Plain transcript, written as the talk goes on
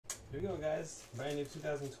Here we go, guys. Brand new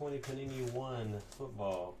 2020 Panini 1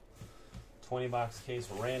 football. 20 box case,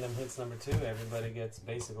 random hits number 2. Everybody gets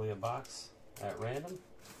basically a box at random.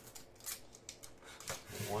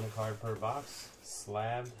 1 card per box.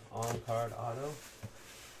 Slabbed on card auto.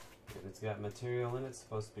 If it's got material in it, it's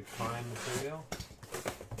supposed to be prime material.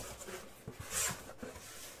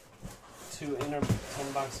 2 inner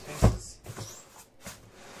 10 box cases.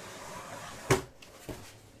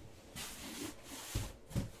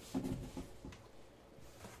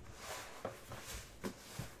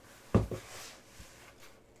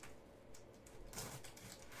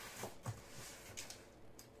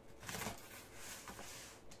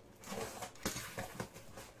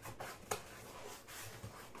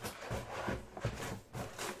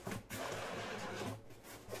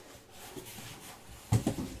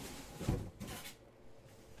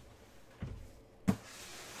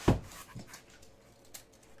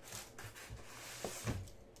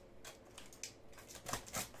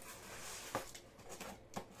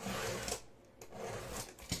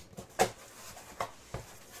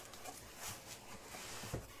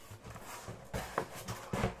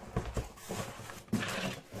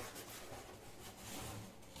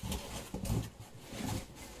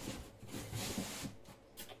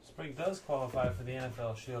 Break does qualify for the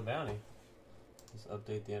NFL Shield Bounty. Let's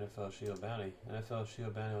update the NFL Shield Bounty. NFL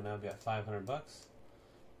Shield Bounty will now be at $500.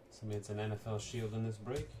 So it's an NFL Shield in this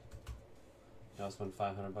break. You also win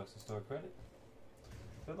 $500 in store credit.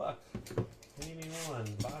 Good luck. Panini 1,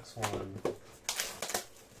 box 1.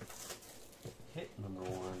 Hit number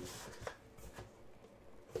 1.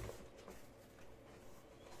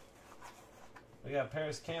 We got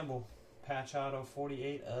Paris Campbell, patch auto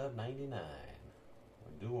 48 of 99.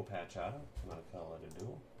 Dual patch auto, I'm going to call it a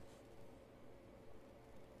dual.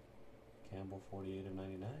 Campbell 48 of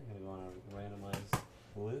 99, going to go on a randomized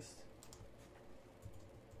list.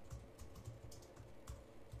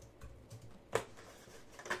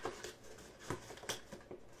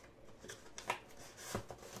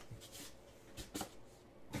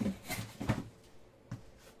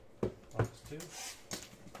 Box 2.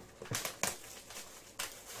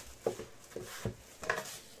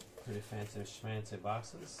 Pretty fancy schmancy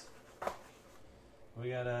boxes.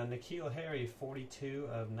 We got a N'Keal Harry 42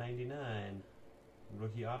 of 99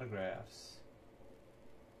 rookie autographs.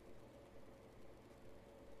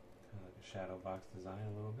 Kind of like a shadow box design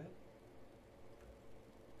a little bit.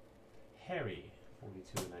 Harry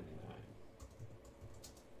 42 of 99.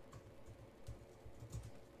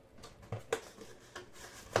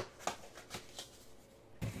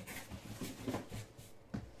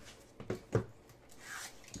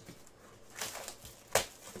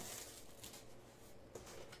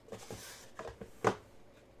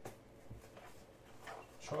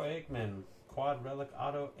 Troy Aikman, quad relic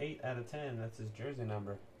auto 8 out of 10. That's his jersey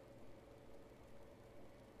number.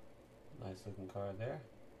 Nice looking card there.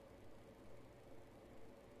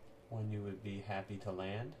 One you would be happy to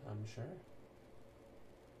land, I'm sure.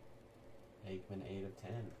 Aikman 8 of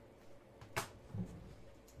 10.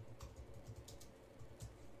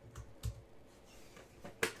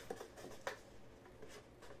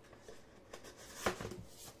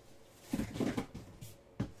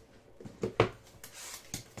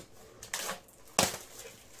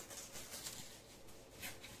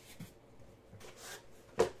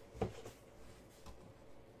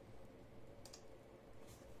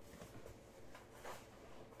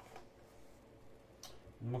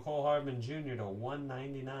 McCole Hardman Jr. to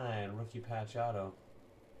 199 rookie patch auto.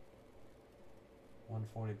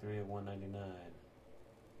 143 of 199.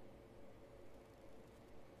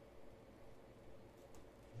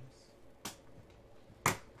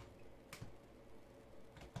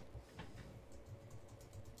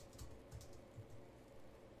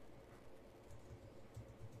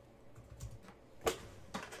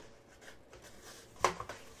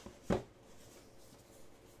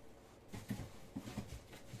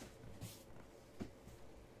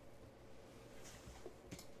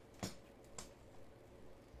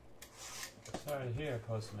 Sorry to hear,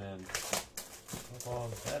 Postman.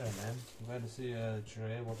 Football's better, man. I'm glad to see that you're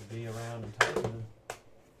able to be around and talking.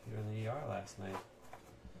 You were in the ER last night.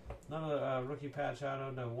 Another rookie patch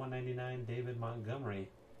auto to 199, David Montgomery.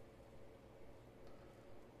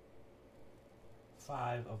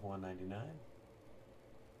 5 of 199.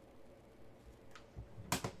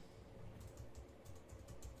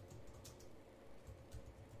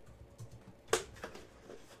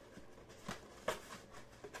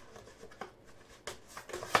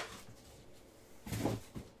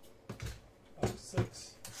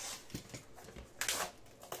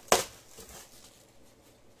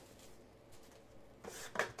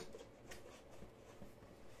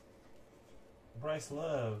 Bryce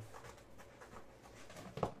Love.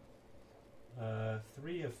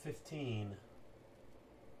 3 of 15.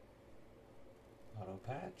 Auto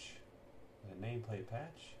patch. A nameplate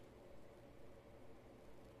patch.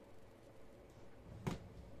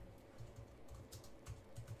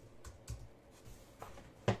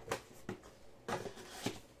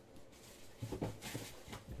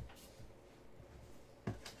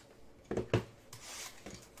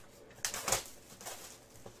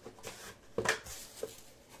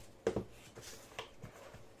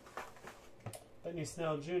 Benny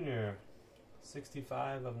Snell Jr.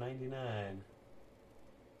 65 of 99.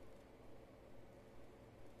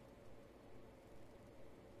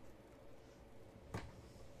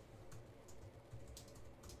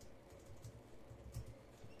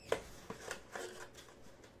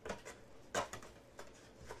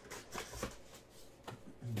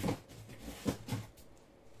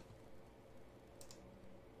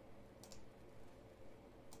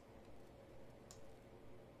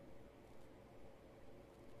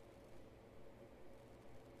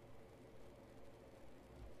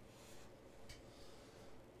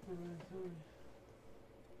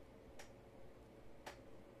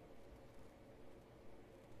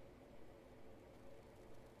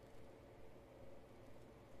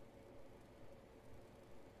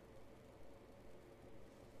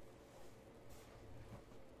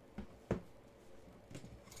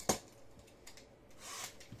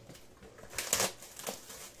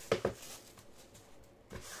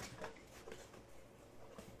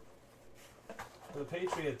 For the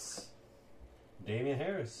Patriots, Damian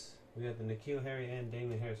Harris. We got the N'Keal Harry and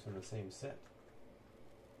Damian Harris from the same set.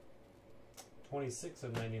 26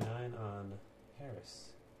 of 99 on Harris.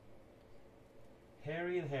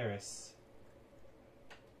 Harry and Harris.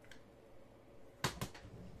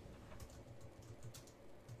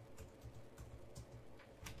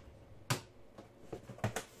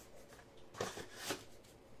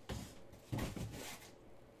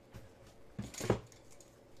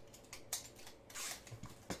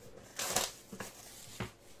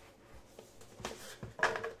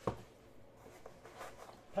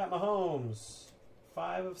 Pat Mahomes,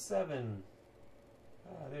 5 of 7.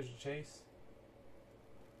 Ah, there's your chase.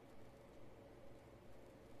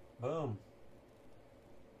 Boom.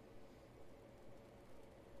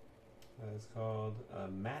 It's called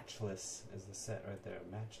Matchless is the set right there.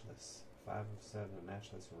 Matchless. 5 of 7.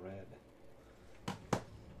 Matchless red.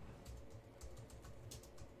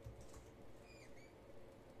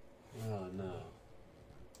 Oh no.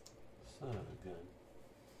 Son of a gun.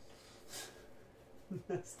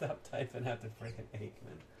 Stop typing out the freaking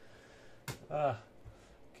Aikman.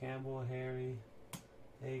 Campbell, Harry,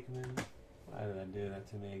 Aikman. Why did I do that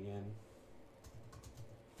to me again?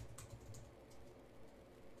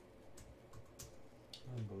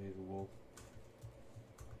 Unbelievable.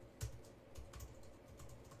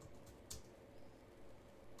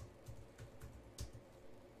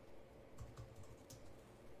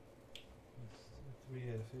 That's 3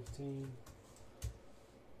 out of 15.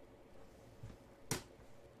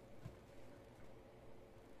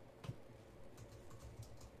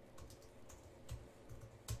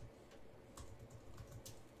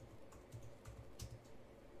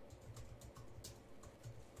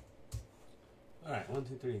 Alright, 1,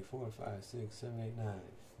 2, 3, 4, 5, 6, 7, 8, 9.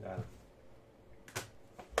 Got it.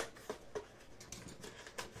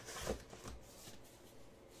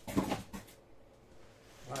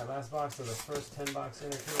 Alright, last box of the first 10 box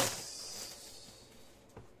inner case.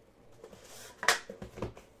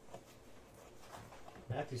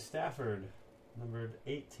 Matthew Stafford, numbered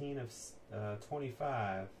 18 of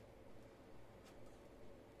 25.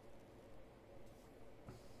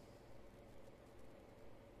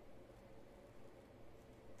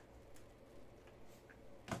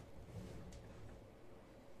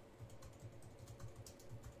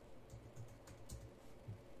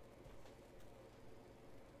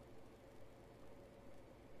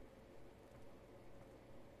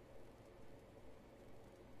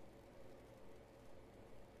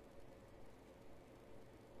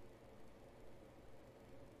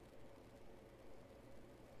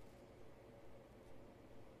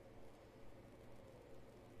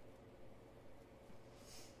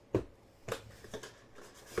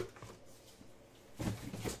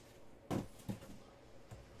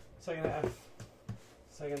 Second half.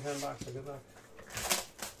 Second 10 box, so good luck.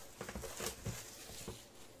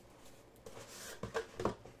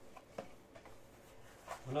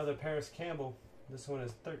 Another Paris Campbell. This one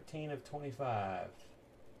is 13 of 25.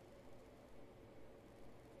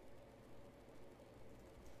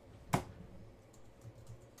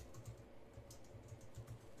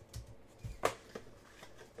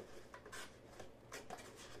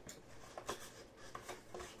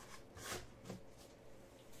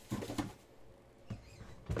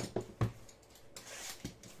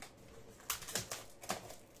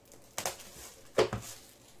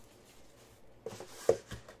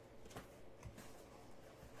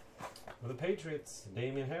 Patriots,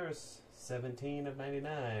 Damian Harris, 17 of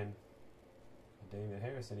 99. Damian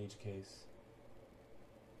Harris in each case.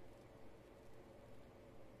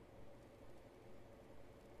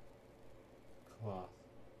 Cloth.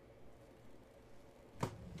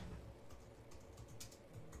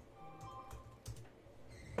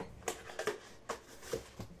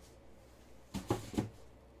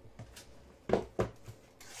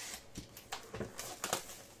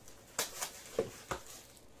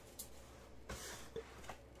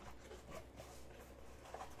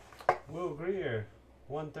 Will Greer,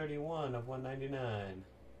 131 of 199.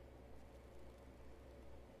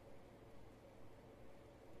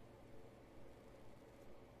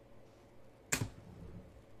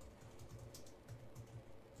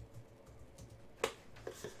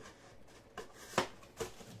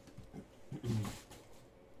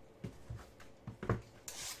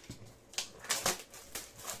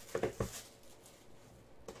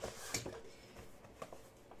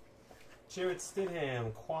 Jarrett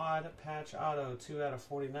Stidham, quad patch auto, 2 out of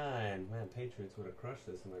 49. Man, Patriots would have crushed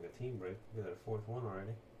this in like a team break. We got a fourth one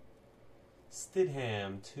already.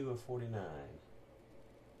 Stidham, 2 of 49.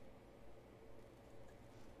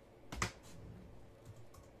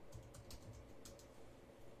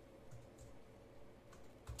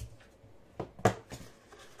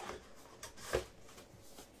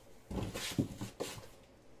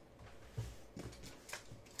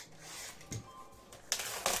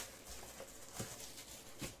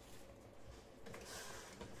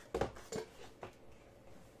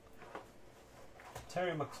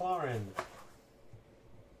 Terry McLaurin,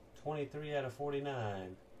 23 out of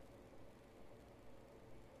 49.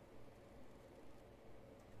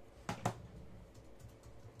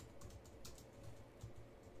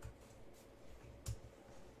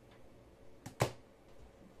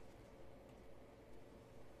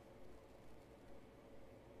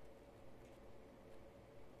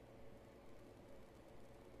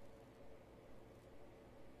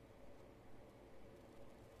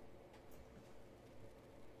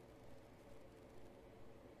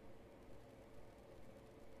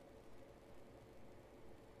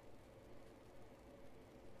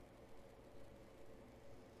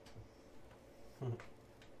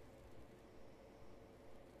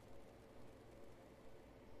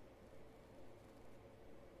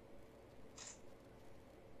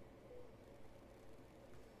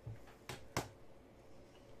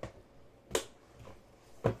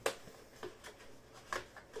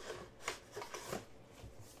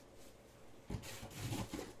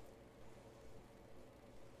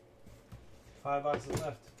 Five boxes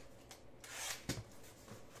left.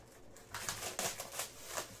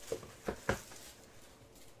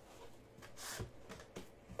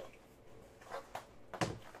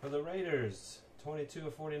 For the Raiders, 22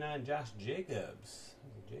 of 49, Josh Jacobs.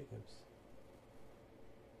 Jacobs.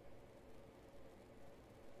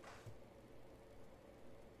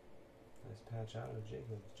 Nice patch out of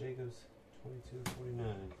Jacobs. Jacobs, 22 of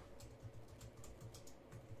 49.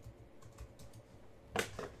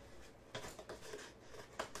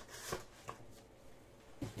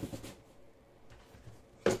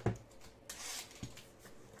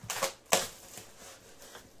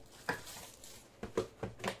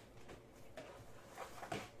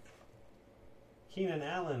 Keenan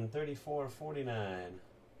Allen, 34 of 49.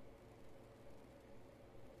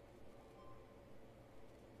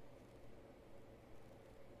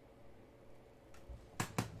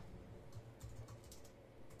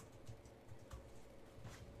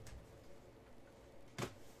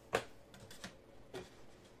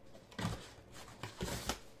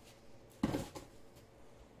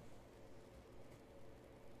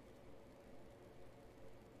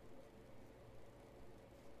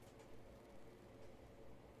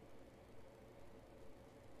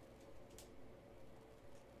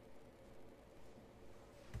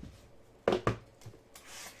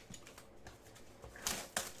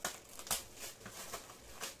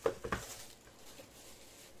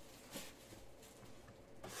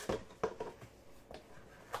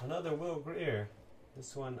 Another Will Greer.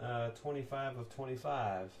 This one, 25 of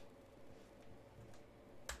 25.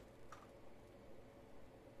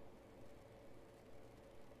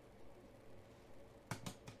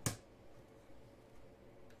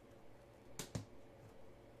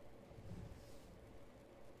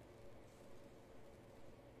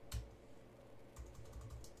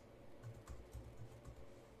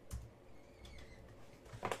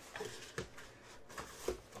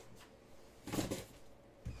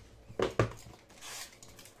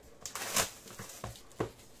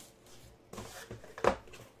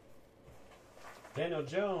 Daniel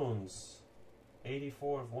Jones,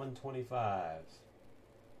 84 of 125.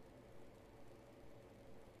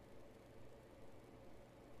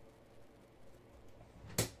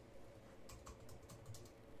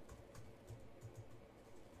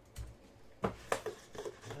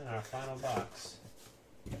 our final box.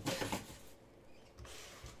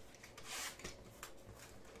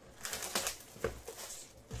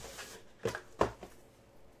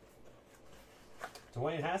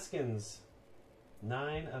 Dwayne Haskins,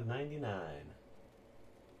 9/99.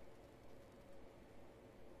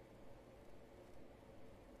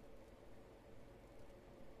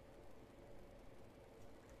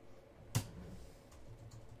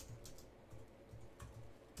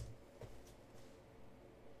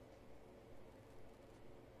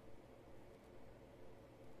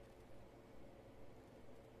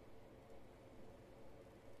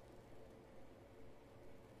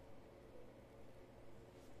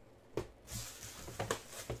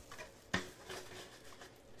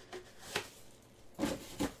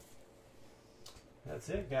 That's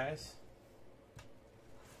it, guys.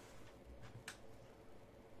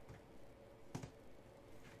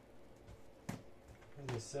 I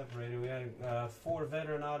just separated. We had 4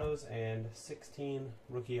 veteran autos and 16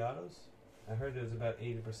 rookie autos. I heard it was about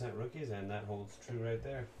 80% rookies, and that holds true right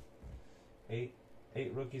there. Eight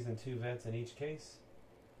rookies and 2 vets in each case.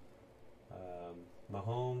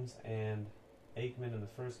 Mahomes and Aikman in the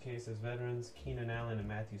first case as veterans. Keenan Allen and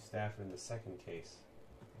Matthew Stafford in the second case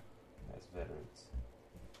as veterans.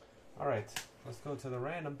 Alright, let's go to the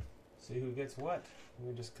random, see who gets what. Let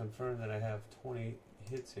me just confirm that I have 20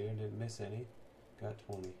 hits here, didn't miss any. Got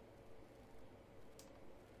 20.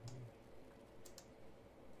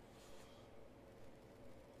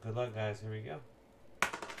 Good luck, guys. Here we go.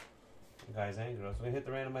 Guys and girls. We're going to hit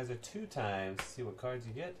the randomizer 2 times, see what cards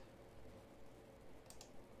you get.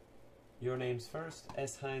 Your names first.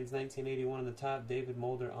 S. Hines 1981 on the top, David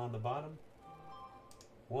Mulder on the bottom.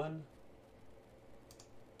 1,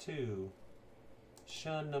 2,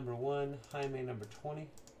 Shun number 1, Jaime number 20.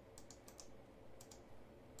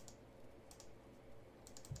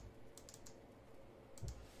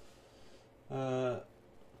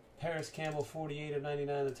 Paris Campbell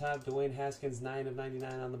 48/99 on the top, Dwayne Haskins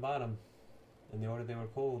 9/99 on the bottom. In the order they were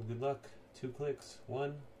pulled. Good luck. 2 clicks.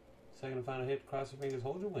 1, second and final hit. Cross your fingers.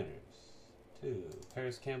 Hold your winners. 2.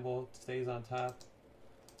 Paris Campbell stays on top.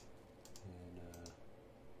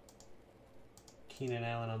 Keenan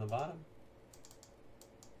Allen on the bottom.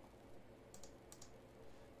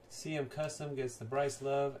 CM Custom gets the Bryce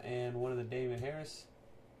Love and one of the Damian Harris.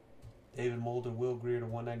 David Mulder, Will Greer to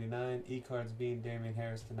 199. E-cards being Damian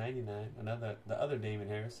Harris to 99. The other Damian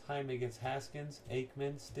Harris. Jaime gets Haskins,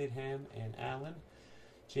 Aikman, Stidham, and Allen.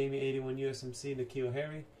 Jamie 81 USMC, N'Keal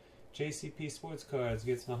Harry. JCP Sports Cards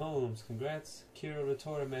gets Mahomes. Congrats. Kira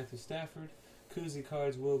Ratora, Matthew Stafford. Koozie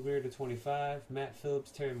Cards, Will Greer to 25. Matt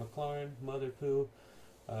Phillips, Terry McLaurin. Mother Pooh,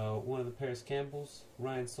 one of the Paris Campbells.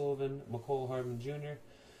 Ryan Sullivan, McCole Harbin Jr.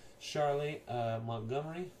 Charlie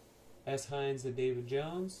Montgomery. S. Hines, the David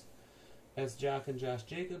Jones. S. Jock and Josh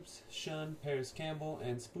Jacobs. Shun, Paris Campbell.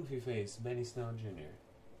 And Spoofy Face, Benny Snell Jr.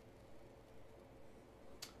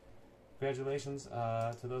 Congratulations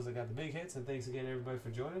to those that got the big hits, and thanks again everybody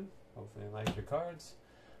for joining. Hopefully you liked your cards.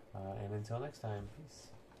 And until next time,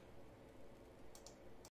 peace.